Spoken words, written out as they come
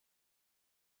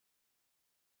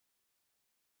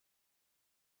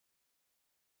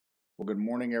Well, good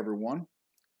morning, everyone.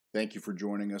 Thank you for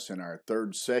joining us in our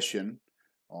third session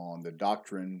on the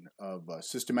doctrine of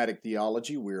systematic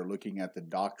theology. We are looking at the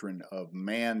doctrine of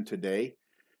man today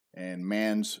and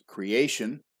man's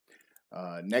creation.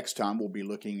 Next time, we'll be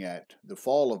looking at the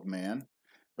fall of man.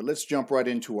 But let's jump right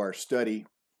into our study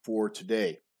for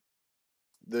today.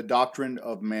 The doctrine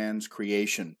of man's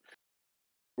creation.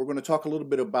 We're going to talk a little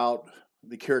bit about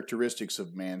the characteristics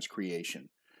of man's creation.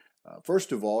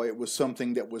 First of all, it was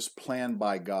something that was planned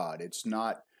by God. It's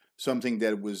not something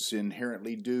that was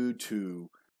inherently due to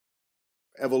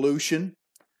evolution,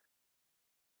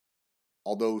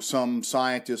 although some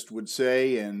scientists would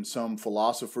say and some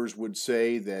philosophers would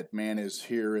say that man is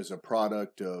here as a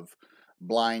product of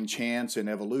blind chance and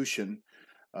evolution.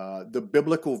 The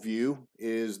biblical view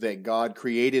is that God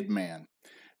created man.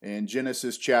 In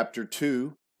Genesis chapter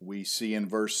 2, we see in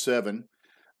verse 7,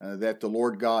 that the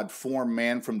Lord God formed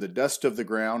man from the dust of the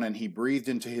ground, and he breathed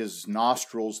into his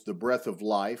nostrils the breath of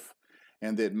life,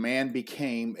 and that man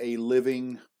became a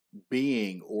living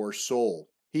being or soul.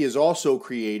 He is also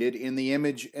created in the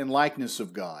image and likeness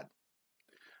of God.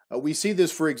 We see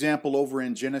this, for example, over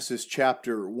in Genesis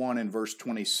chapter 1 and verse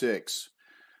 26,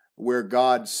 where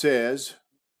God says,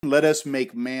 "Let us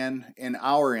make man in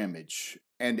our image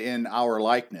and in our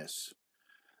likeness,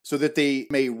 so that they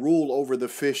may rule over the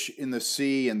fish in the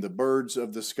sea and the birds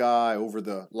of the sky, over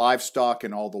the livestock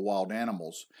and all the wild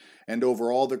animals, and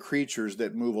over all the creatures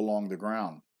that move along the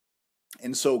ground."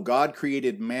 And so God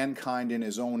created mankind in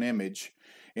his own image.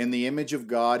 In the image of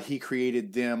God, he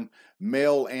created them,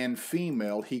 male and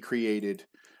female, he created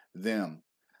them.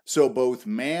 So both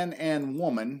man and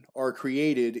woman are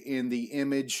created in the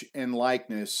image and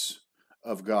likeness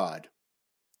of God.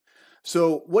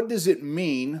 So what does it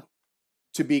mean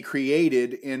to be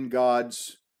created in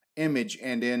God's image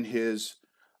and in his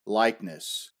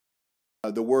likeness?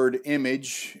 The word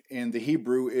image in the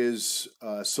Hebrew is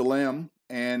tselem,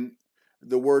 and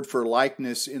the word for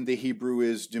likeness in the Hebrew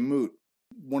is demût.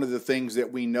 One of the things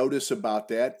that we notice about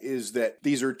that is that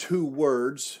these are two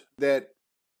words that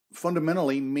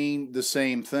fundamentally mean the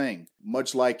same thing,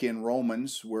 much like in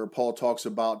Romans, where Paul talks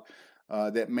about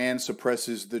that man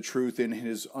suppresses the truth in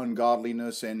his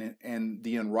ungodliness and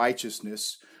the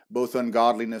unrighteousness. Both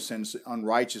ungodliness and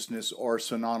unrighteousness are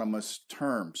synonymous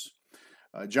terms.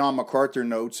 John MacArthur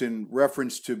notes, in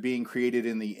reference to being created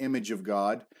in the image of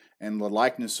God and the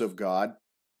likeness of God,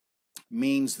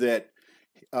 means that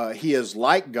he is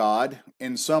like God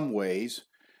in some ways,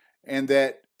 and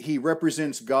that he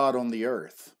represents God on the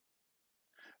earth.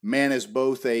 Man is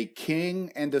both a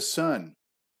king and a son.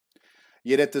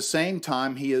 Yet at the same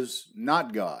time, he is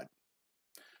not God.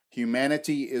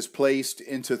 Humanity is placed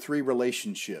into three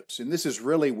relationships, and this is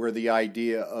really where the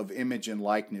idea of image and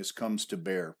likeness comes to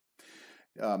bear.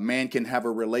 Man can have a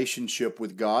relationship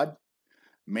with God,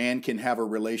 man can have a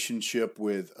relationship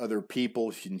with other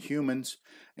people and humans,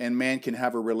 and man can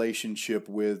have a relationship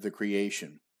with the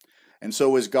creation. And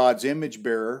so as God's image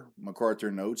bearer, MacArthur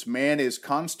notes, man is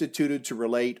constituted to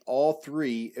relate all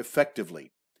three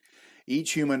effectively.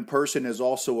 Each human person is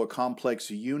also a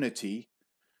complex unity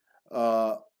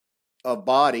of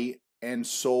body and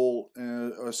soul,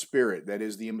 spirit, that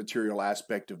is the immaterial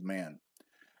aspect of man.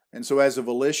 And so as a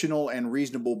volitional and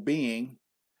reasonable being,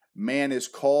 man is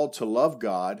called to love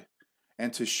God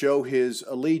and to show his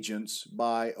allegiance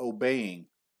by obeying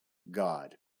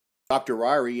God. Dr.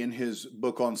 Ryrie, in his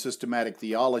book on systematic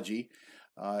theology,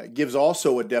 gives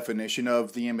also a definition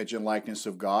of the image and likeness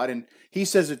of God, and he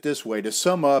says it this way: to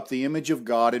sum up, the image of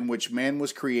God in which man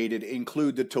was created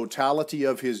include the totality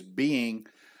of his being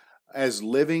as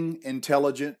living,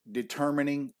 intelligent,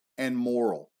 determining, and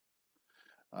moral.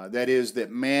 That is,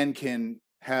 that man can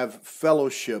have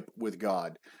fellowship with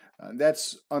God.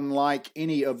 That's unlike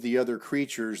any of the other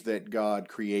creatures that God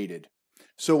created.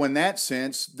 So in that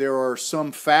sense, there are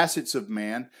some facets of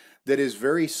man that is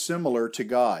very similar to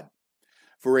God.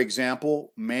 For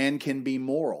example, man can be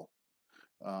moral.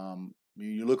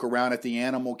 You look around at the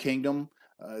animal kingdom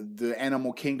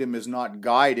is not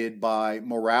guided by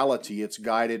morality, it's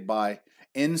guided by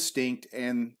instinct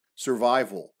and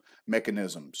survival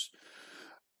mechanisms.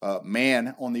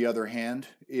 Man, on the other hand,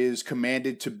 is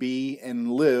commanded to be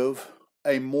and live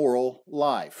a moral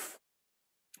life.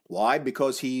 Why?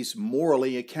 Because he's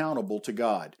morally accountable to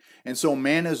God. And so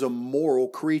man is a moral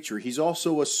creature. He's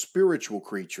also a spiritual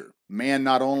creature. Man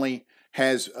not only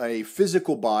has a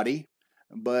physical body,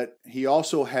 but he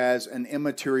also has an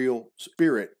immaterial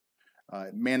spirit.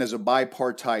 Man is a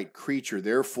bipartite creature.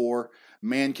 Therefore,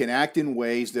 man can act in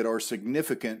ways that are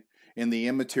significant in the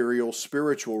immaterial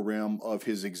spiritual realm of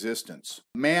his existence.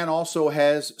 Man also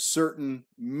has certain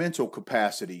mental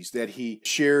capacities that he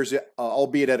shares,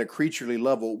 albeit at a creaturely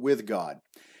level, with God.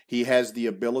 He has the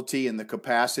ability and the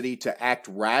capacity to act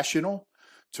rational,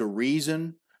 to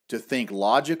reason, to think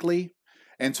logically,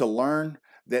 and to learn,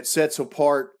 that sets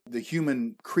apart the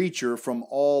human creature from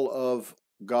all of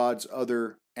God's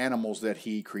other animals that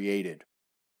he created.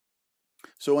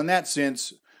 So in that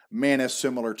sense, man is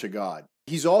similar to God.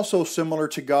 He's also similar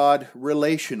to God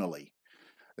relationally.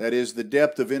 That is, the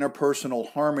depth of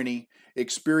interpersonal harmony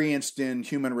experienced in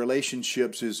human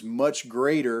relationships is much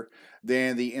greater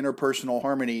than the interpersonal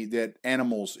harmony that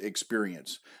animals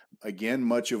experience. Again,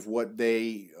 much of what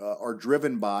they are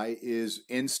driven by is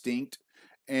instinct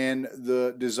and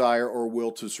the desire or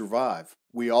will to survive.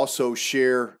 We also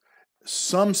share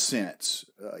some sense,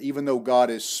 even though God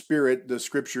is spirit, the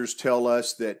scriptures tell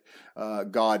us that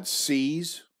God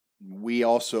sees. We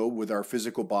also, with our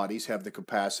physical bodies, have the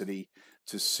capacity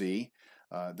to see.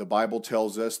 The Bible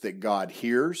tells us that God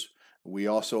hears. We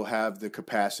also have the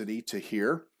capacity to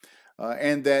hear,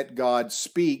 and that God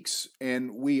speaks,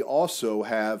 and we also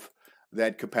have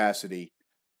that capacity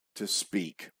to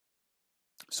speak.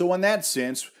 So in that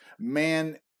sense,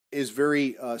 man is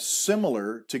very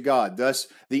similar to God. Thus,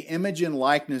 the image and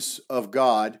likeness of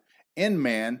God in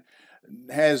man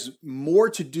has more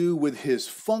to do with his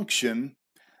function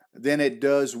than it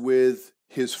does with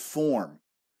his form.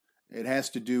 It has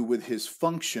to do with his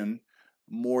function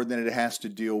more than it has to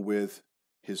deal with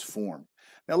his form.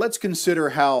 Now let's consider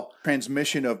how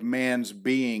transmission of man's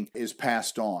being is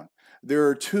passed on. There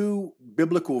are two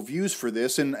biblical views for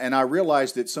this, and I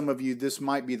realize that some of you, this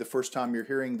might be the first time you're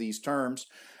hearing these terms,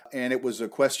 and it was a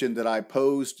question that I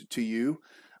posed to you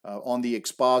on the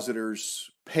expositor's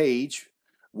page,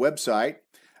 website,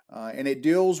 and it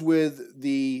deals with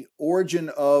the origin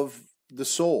of the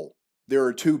soul. There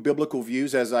are two biblical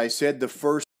views, as I said. The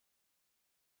first,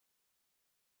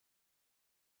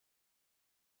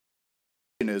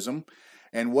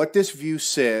 and what this view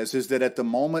says is that at the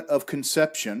moment of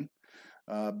conception,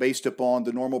 based upon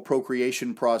the normal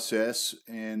procreation process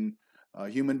in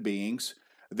human beings,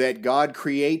 that God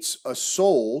creates a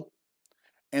soul,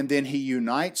 and then he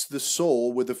unites the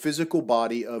soul with the physical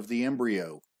body of the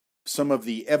embryo. Some of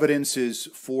the evidences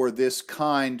for this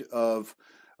kind of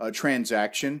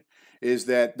transaction is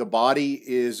that the body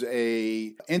is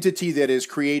an entity that is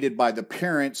created by the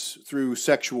parents through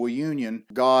sexual union.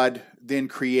 God then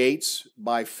creates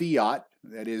by fiat,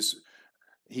 that is,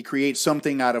 he creates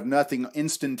something out of nothing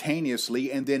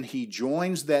instantaneously, and then he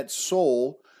joins that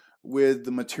soul with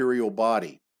the material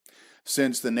body.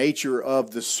 Since the nature of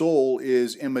the soul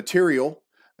is immaterial,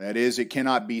 that is, it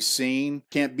cannot be seen,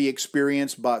 can't be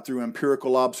experienced but through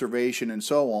empirical observation and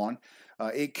so on,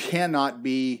 it cannot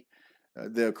be,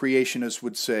 the creationists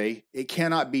would say, it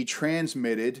cannot be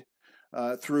transmitted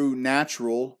through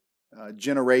natural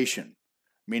generation,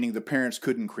 meaning the parents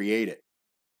couldn't create it.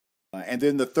 And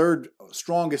then the third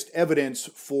strongest evidence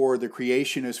for the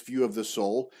creationist view of the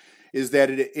soul is that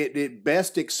it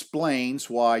best explains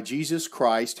why Jesus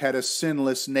Christ had a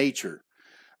sinless nature.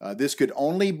 This could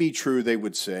only be true, they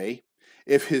would say,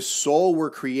 if his soul were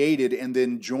created and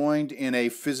then joined in a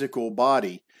physical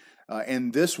body.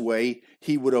 In this way,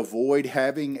 he would avoid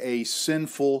having a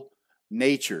sinful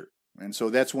nature. And so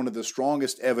that's one of the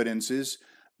strongest evidences,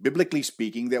 biblically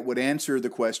speaking, that would answer the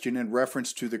question in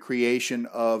reference to the creation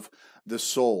of the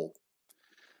soul.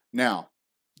 Now,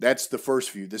 that's the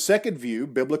first view. The second view,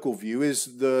 biblical view,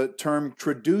 is the term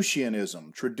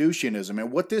traducianism. Traducianism.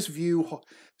 And what this view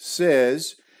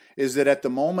says is that at the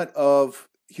moment of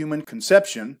human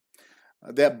conception,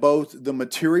 that both the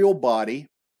material body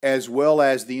as well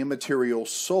as the immaterial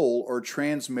soul are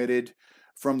transmitted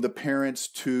from the parents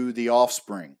to the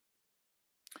offspring.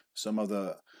 Some of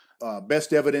the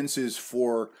best evidences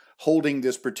for holding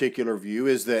this particular view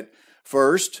is that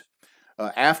first,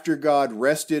 after God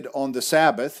rested on the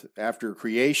Sabbath, after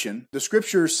creation, the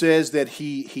scripture says that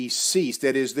he ceased.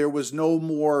 That is, there was no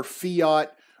more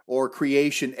fiat or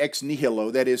creation ex nihilo,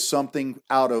 that is, something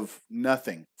out of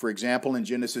nothing. For example, in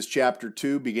Genesis chapter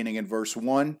 2, beginning in verse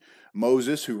 1,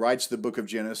 Moses, who writes the book of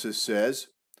Genesis, says,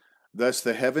 "Thus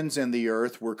the heavens and the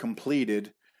earth were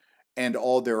completed, and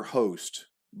all their host.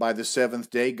 By the seventh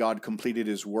day God completed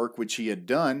his work which he had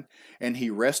done, and he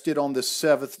rested on the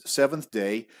seventh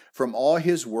day from all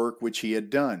his work which he had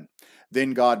done.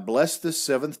 Then God blessed the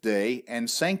seventh day and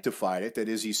sanctified it," that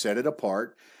is, he set it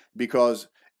apart, "because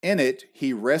in it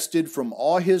he rested from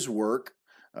all his work."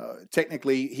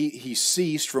 Technically, he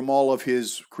ceased from all of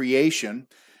his creation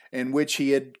in which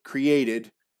he had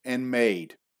created and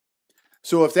made.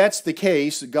 So if that's the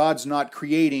case, God's not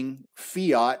creating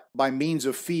fiat by means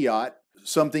of fiat,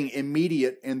 something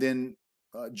immediate, and then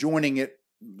joining it,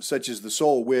 such as the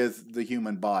soul, with the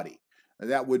human body.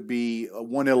 That would be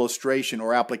one illustration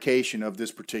or application of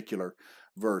this particular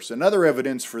verse. Another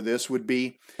evidence for this would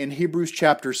be in Hebrews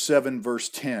chapter 7, verse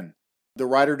 10. The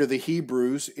writer to the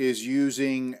Hebrews is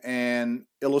using an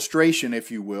illustration, if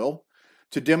you will,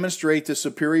 to demonstrate the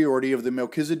superiority of the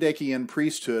Melchizedekian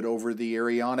priesthood over the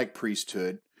Aaronic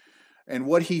priesthood. And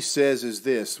what he says is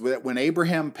this, that when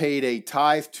Abraham paid a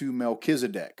tithe to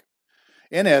Melchizedek,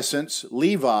 in essence,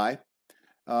 Levi,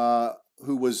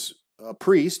 who was a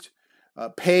priest,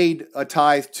 paid a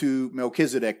tithe to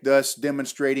Melchizedek, thus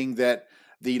demonstrating that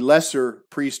the lesser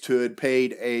priesthood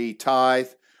paid a tithe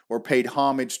or paid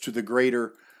homage to the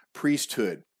greater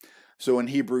priesthood. So in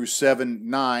Hebrews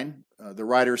 7:9, the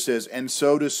writer says, and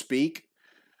so to speak,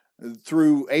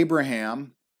 through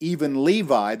Abraham, even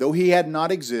Levi, though he had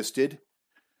not existed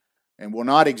and will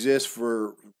not exist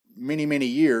for many, many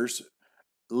years,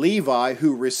 Levi,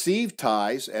 who received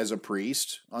tithes as a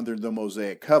priest under the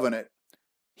Mosaic covenant,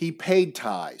 he paid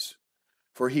tithes,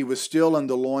 for he was still in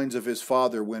the loins of his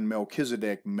father when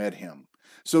Melchizedek met him.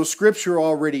 So Scripture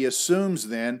already assumes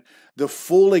then the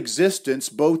full existence,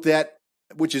 both that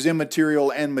which is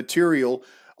immaterial and material,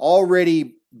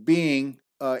 already being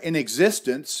in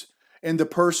existence in the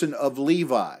person of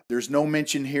Levi. There's no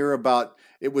mention here about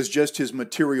it was just his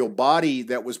material body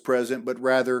that was present, but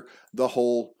rather the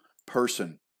whole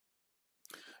person.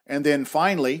 And then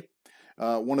finally,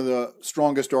 one of the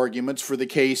strongest arguments for the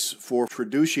case for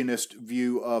traducianist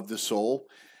view of the soul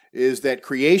is that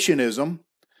creationism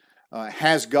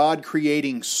has God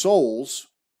creating souls.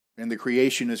 In the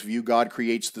creationist view, God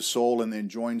creates the soul and then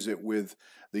joins it with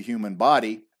the human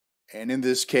body. And in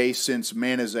this case, since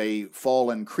man is a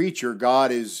fallen creature, God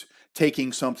is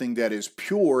taking something that is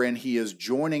pure and he is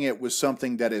joining it with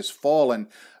something that is fallen.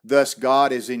 Thus,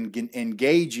 God is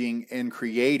engaging in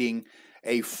creating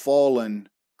a fallen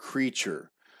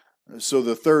creature. So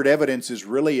the third evidence is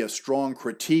really a strong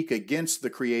critique against the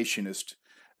creationist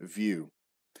view.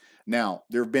 Now,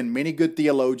 there have been many good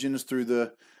theologians through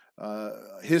the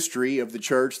history of the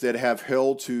church that have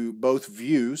held to both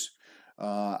views.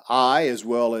 I, as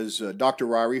well as Dr.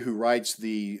 Ryrie, who writes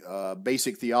the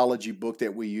basic theology book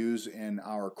that we use in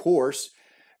our course,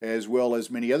 as well as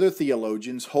many other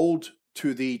theologians, hold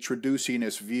to the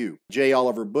traducianist view. J.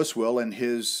 Oliver Buswell, in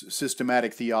his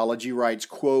systematic theology, writes,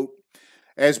 quote,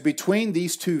 as between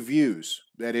these two views,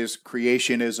 that is,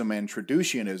 creationism and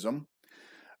traducianism,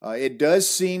 it does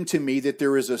seem to me that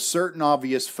there is a certain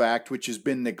obvious fact which has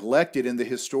been neglected in the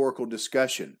historical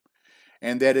discussion,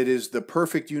 and that it is the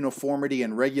perfect uniformity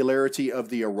and regularity of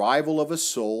the arrival of a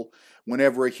soul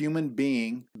whenever a human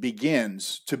being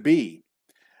begins to be.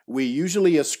 We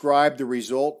usually ascribe the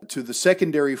result to the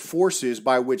secondary forces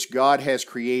by which God has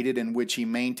created and which he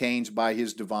maintains by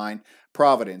his divine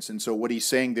providence. And so what he's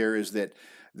saying there is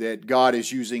that God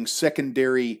is using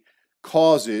secondary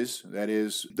causes, that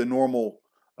is, the normal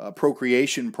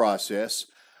procreation process,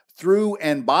 through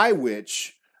and by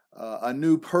which a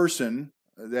new person,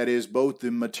 that is both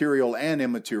the material and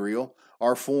immaterial,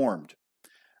 are formed.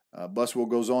 Buswell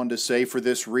goes on to say, for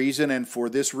this reason and for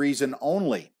this reason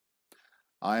only,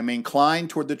 I am inclined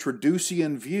toward the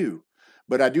traducian view,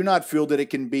 but I do not feel that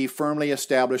it can be firmly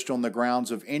established on the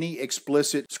grounds of any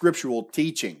explicit scriptural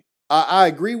teaching. I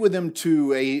agree with him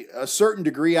to a certain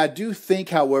degree. I do think,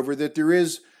 however, that there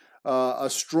is a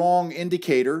strong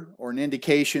indicator or an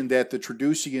indication that the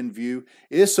traducian view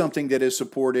is something that is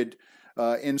supported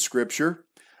in Scripture.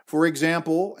 For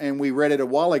example, and we read it a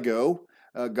while ago,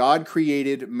 God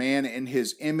created man in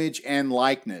his image and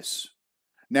likeness.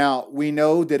 Now, we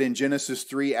know that in Genesis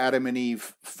 3, Adam and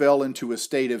Eve fell into a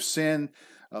state of sin.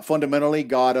 Fundamentally,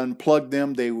 God unplugged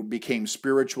them. They became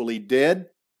spiritually dead.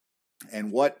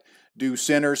 And what do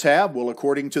sinners have? Well,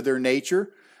 according to their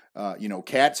nature,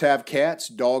 cats have cats,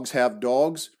 dogs have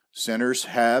dogs, sinners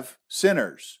have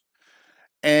sinners.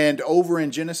 And over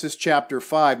in Genesis chapter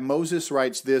 5, Moses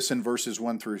writes this in verses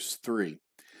 1 through 3.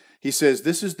 He says,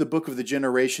 this is the book of the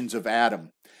generations of Adam.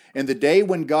 In the day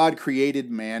when God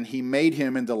created man, he made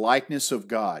him in the likeness of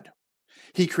God.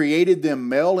 He created them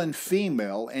male and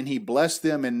female, and he blessed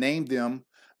them and named them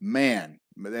man,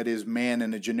 that is, man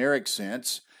in a generic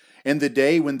sense, in the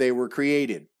day when they were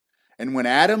created. And when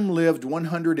Adam lived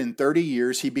 130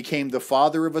 years, he became the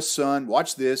father of a son,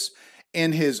 watch this,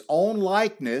 in his own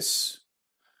likeness,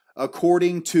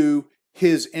 according to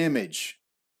his image.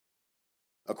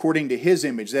 According to his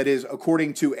image, that is,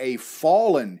 according to a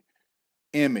fallen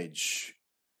image.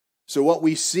 So what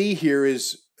we see here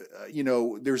is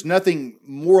there's nothing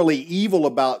morally evil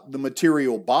about the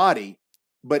material body,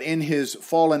 but in his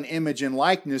fallen image and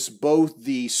likeness, both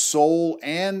the soul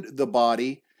and the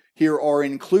body here are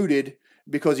included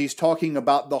because he's talking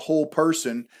about the whole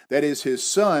person, that is his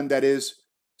son, that is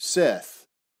Seth.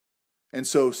 And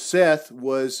so Seth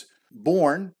was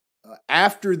born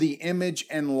after the image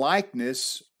and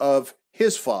likeness of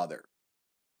his father.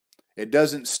 It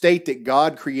doesn't state that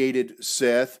God created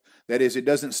Seth. That is, it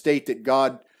doesn't state that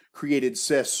God created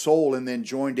Seth's soul and then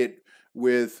joined it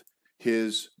with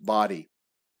his body.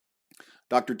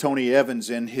 Dr. Tony Evans,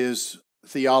 in his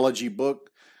Theology book,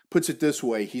 puts it this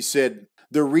way. He said,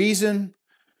 "The reason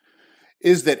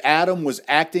is that Adam was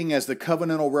acting as the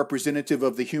covenantal representative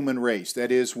of the human race.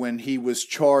 That is, when he was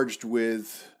charged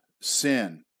with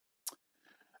sin.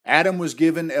 Adam was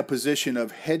given a position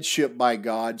of headship by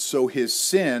God, so his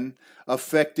sin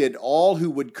affected all who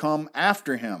would come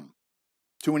after him,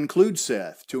 to include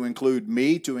Seth, to include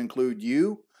me, to include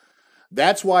you.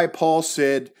 That's why Paul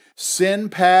said, sin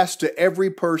passed to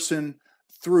every person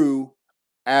through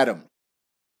Adam.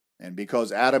 And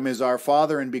because Adam is our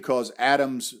father, and because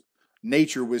Adam's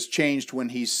nature was changed when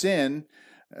he sinned,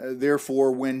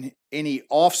 therefore, when any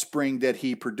offspring that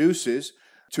he produces,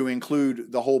 to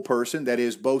include the whole person, that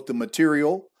is both the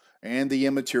material and the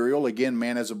immaterial, again,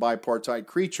 man as a bipartite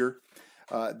creature,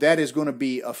 that is going to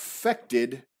be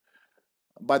affected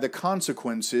by the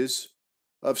consequences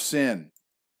of sin."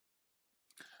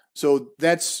 So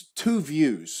that's two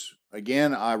views.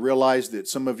 Again, I realize that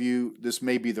some of you, this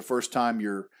may be the first time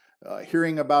you're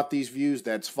hearing about these views.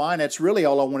 That's fine. That's really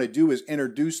all I want to do is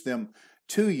introduce them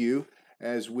to you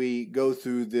as we go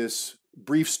through this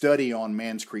brief study on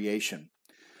man's creation.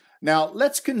 Now,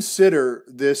 let's consider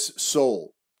this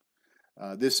soul,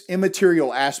 this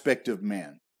immaterial aspect of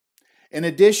man. In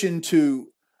addition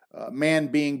to man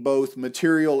being both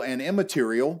material and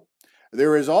immaterial,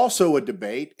 there is also a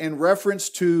debate in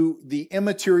reference to the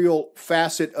immaterial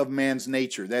facet of man's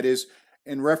nature, that is,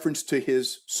 in reference to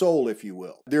his soul, if you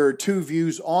will. There are two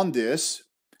views on this.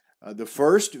 The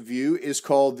first view is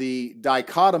called the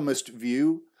dichotomist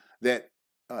view that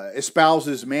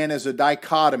espouses man as a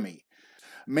dichotomy.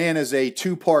 Man is a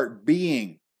two-part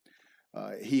being.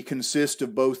 He consists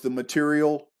of both the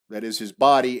material, that is his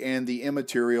body, and the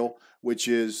immaterial, which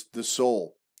is the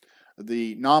soul.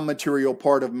 The non-material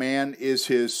part of man is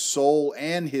his soul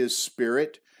and his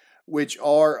spirit, which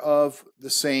are of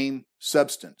the same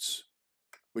substance.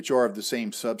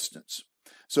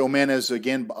 So man is,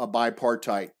 again, a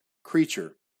bipartite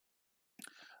creature.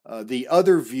 The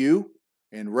other view,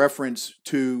 in reference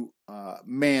to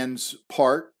man's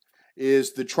part,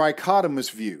 is the trichotomous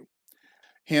view.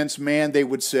 Hence, man, they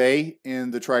would say,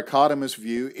 in the trichotomous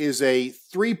view, is a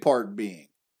three-part being.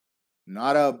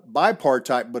 Not a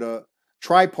bipartite, but a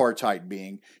tripartite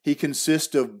being. He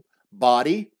consists of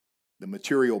body, the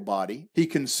material body. He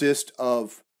consists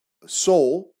of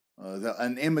soul,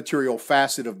 an immaterial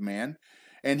facet of man.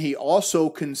 And he also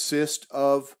consists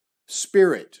of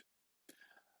spirit.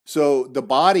 So the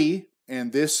body,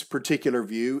 in this particular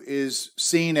view, is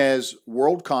seen as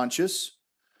world conscious,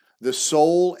 the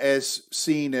soul as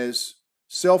seen as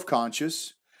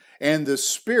self-conscious, and the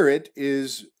spirit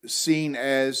is seen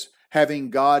as having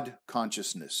God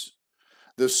consciousness.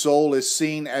 The soul is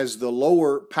seen as the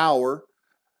lower power,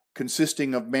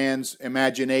 consisting of man's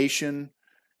imagination,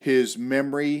 his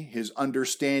memory, his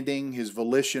understanding, his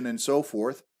volition, and so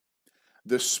forth.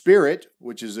 The spirit,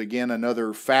 which is again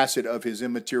another facet of his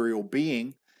immaterial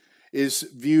being, is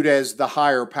viewed as the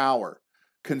higher power,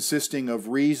 consisting of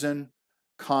reason,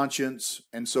 conscience,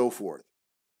 and so forth.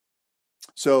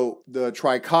 So the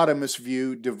trichotomous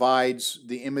view divides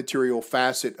the immaterial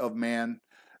facet of man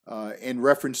in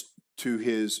reference to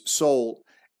his soul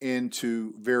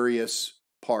into various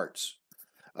parts.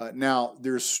 Now,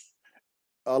 there's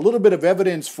a little bit of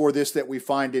evidence for this that we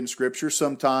find in Scripture.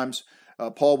 Sometimes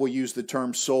Paul will use the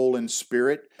term soul and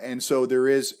spirit, and so there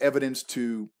is evidence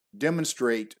to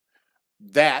demonstrate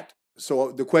that.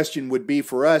 So the question would be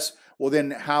for us, well,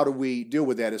 then how do we deal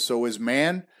with that? So is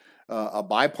man a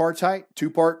bipartite,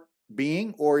 two-part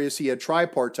being, or is he a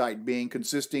tripartite being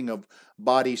consisting of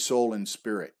body, soul, and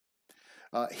spirit?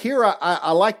 Here,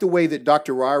 I like the way that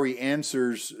Dr. Ryrie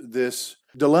answers this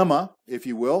dilemma, if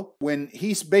you will, when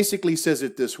he basically says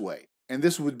it this way, and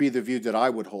this would be the view that I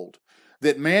would hold,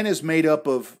 that man is made up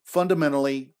of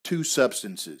fundamentally two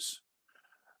substances.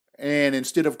 And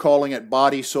instead of calling it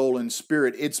body, soul, and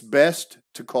spirit, it's best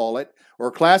to call it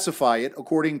or classify it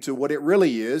according to what it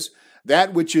really is,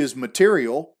 that which is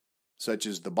material, such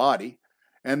as the body,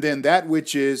 and then that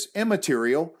which is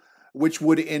immaterial, which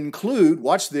would include,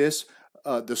 watch this,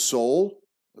 the soul,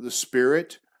 the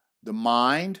spirit, the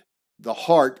mind, the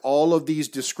heart, all of these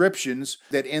descriptions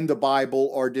that in the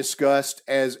Bible are discussed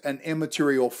as an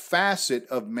immaterial facet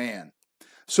of man.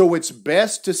 So it's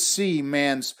best to see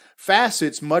man's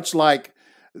facets much like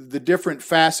the different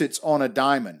facets on a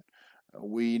diamond.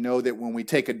 We know that when we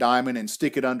take a diamond and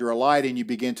stick it under a light and you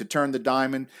begin to turn the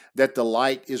diamond, that the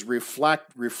light is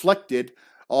reflected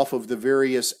off of the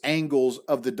various angles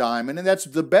of the diamond. And that's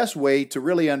the best way to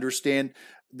really understand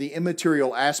the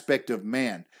immaterial aspect of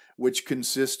man, which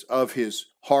consists of his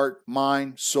heart,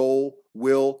 mind, soul,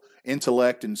 will,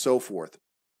 intellect, and so forth.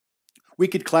 We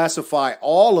could classify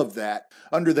all of that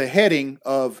under the heading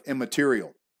of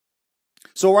immaterial.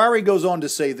 So Ryrie goes on to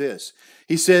say this.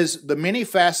 He says, the many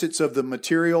facets of the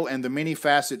material and the many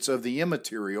facets of the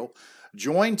immaterial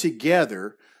join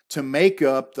together to make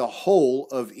up the whole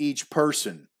of each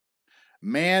person.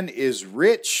 Man is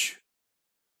rich,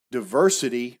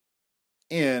 diversity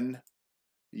in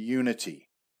unity.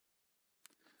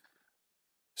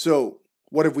 So,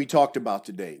 what have we talked about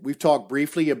today? We've talked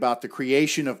briefly about the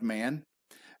creation of man,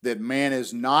 that man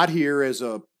is not here as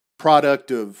a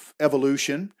product of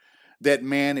evolution, that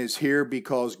man is here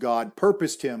because God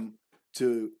purposed him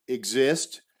to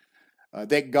exist,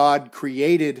 that God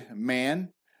created man.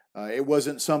 It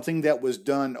wasn't something that was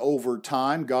done over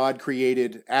time. God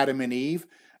created Adam and Eve.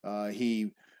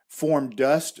 He formed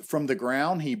dust from the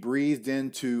ground. He breathed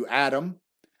into Adam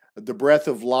the breath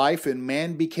of life, and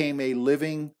man became a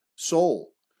living soul.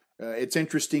 It's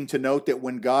interesting to note that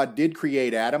when God did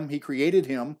create Adam, he created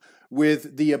him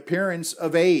with the appearance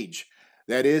of age.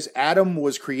 That is, Adam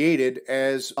was created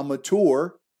as a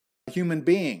mature human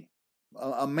being,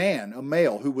 a man, a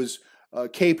male who was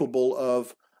capable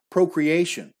of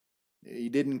procreation. He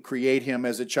didn't create him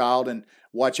as a child and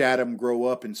watch Adam grow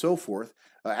up and so forth.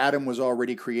 Adam was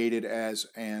already created as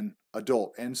an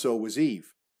adult, and so was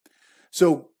Eve.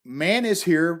 So man is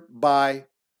here by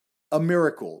a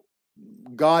miracle,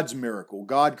 God's miracle.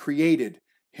 God created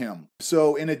him.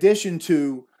 So in addition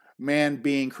to man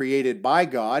being created by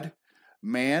God,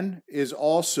 man is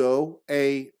also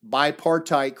a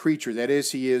bipartite creature. That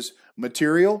is, he is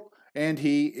material and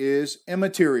he is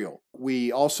immaterial.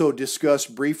 We also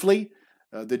discussed briefly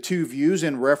the two views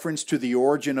in reference to the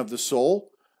origin of the soul.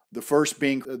 The first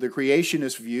being the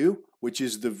creationist view, which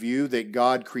is the view that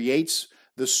God creates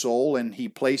the soul and he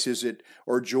places it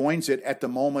or joins it at the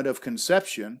moment of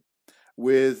conception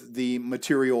with the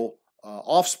material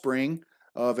offspring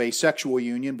of a sexual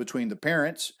union between the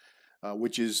parents,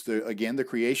 which is, again, the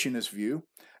creationist view.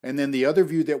 And then the other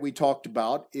view that we talked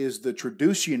about is the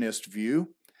traducianist view.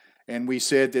 And we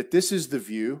said that this is the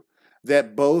view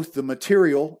that both the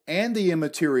material and the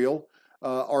immaterial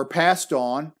are passed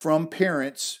on from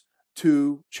parents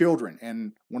to children.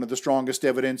 And one of the strongest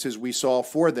evidences we saw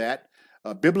for that,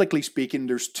 biblically speaking,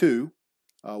 there's two.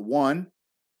 One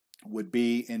would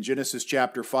be in Genesis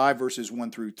chapter 5, verses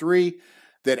 1 through 3,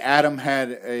 that Adam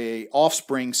had a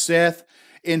offspring, Seth,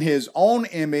 in his own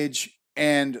image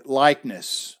and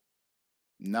likeness.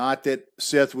 Not that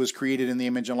Seth was created in the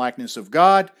image and likeness of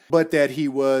God, but that he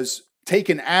was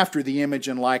taken after the image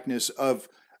and likeness of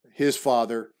his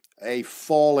father, a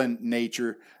fallen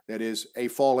nature, that is, a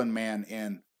fallen man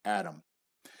in Adam.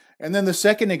 And then the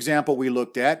second example we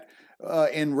looked at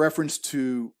in reference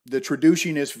to the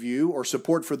traducianist view or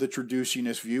support for the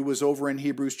traducianist view was over in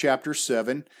Hebrews chapter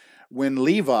 7, when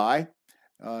Levi,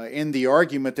 in the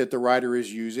argument that the writer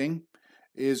is using,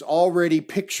 is already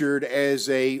pictured as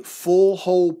a full,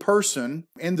 whole person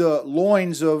in the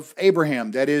loins of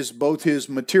Abraham. That is, both his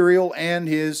material and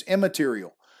his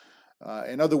immaterial.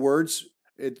 In other words,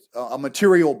 a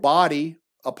material body,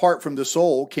 apart from the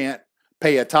soul, can't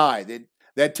pay a tithe.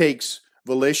 That takes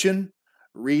volition,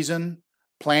 reason,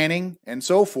 planning, and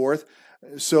so forth.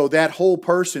 So that whole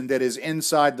person that is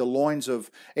inside the loins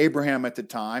of Abraham at the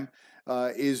time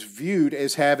is viewed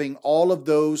as having all of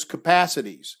those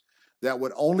capacities. That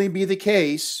would only be the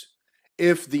case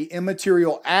if the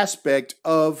immaterial aspect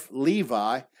of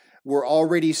Levi were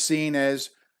already seen as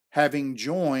having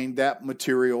joined that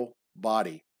material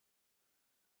body.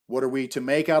 What are we to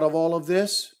make out of all of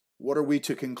this? What are we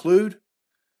to conclude?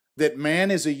 That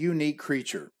man is a unique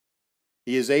creature.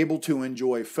 He is able to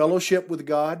enjoy fellowship with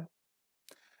God.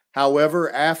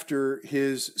 However, after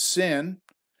his sin,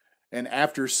 and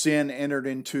after sin entered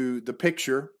into the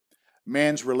picture,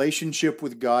 man's relationship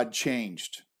with God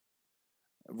changed.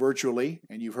 Virtually,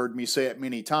 and you've heard me say it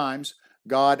many times,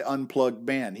 God unplugged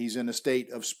man. He's in a state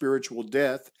of spiritual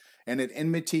death and at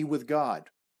enmity with God.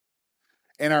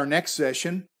 In our next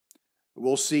session,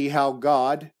 we'll see how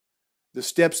God, the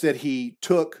steps that he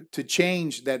took to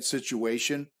change that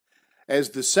situation,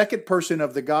 as the second person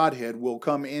of the Godhead will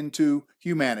come into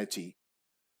humanity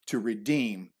to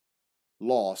redeem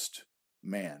lost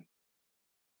man.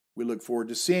 We look forward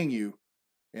to seeing you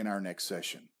in our next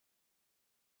session.